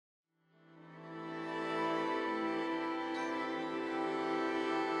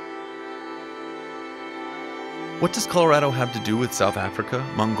What does Colorado have to do with South Africa,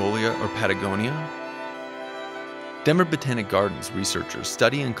 Mongolia, or Patagonia? Denver Botanic Gardens researchers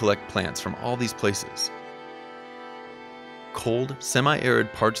study and collect plants from all these places. Cold,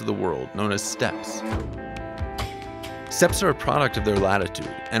 semi-arid parts of the world known as steppes. Steppes are a product of their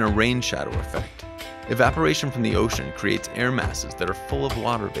latitude and a rain shadow effect. Evaporation from the ocean creates air masses that are full of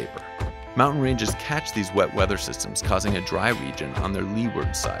water vapor. Mountain ranges catch these wet weather systems, causing a dry region on their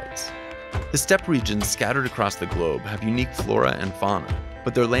leeward sides. The steppe regions scattered across the globe have unique flora and fauna,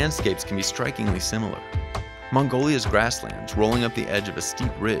 but their landscapes can be strikingly similar. Mongolia's grasslands, rolling up the edge of a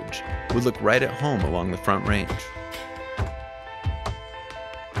steep ridge, would look right at home along the Front Range.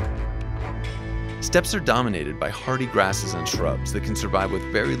 Steppes are dominated by hardy grasses and shrubs that can survive with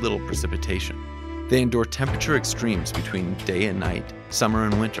very little precipitation. They endure temperature extremes between day and night, summer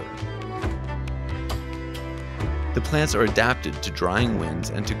and winter. The plants are adapted to drying winds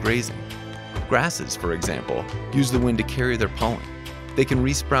and to grazing. Grasses, for example, use the wind to carry their pollen. They can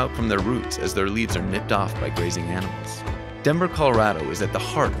resprout from their roots as their leaves are nipped off by grazing animals. Denver, Colorado is at the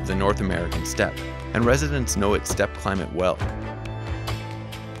heart of the North American steppe, and residents know its steppe climate well.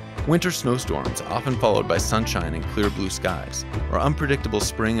 Winter snowstorms, often followed by sunshine and clear blue skies, or unpredictable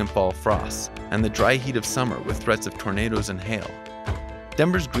spring and fall frosts, and the dry heat of summer with threats of tornadoes and hail.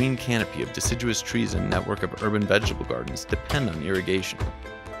 Denver's green canopy of deciduous trees and network of urban vegetable gardens depend on irrigation.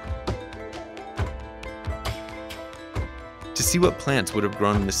 To see what plants would have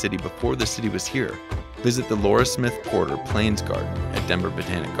grown in the city before the city was here, visit the Laura Smith Porter Plains Garden at Denver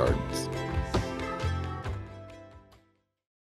Botanic Gardens.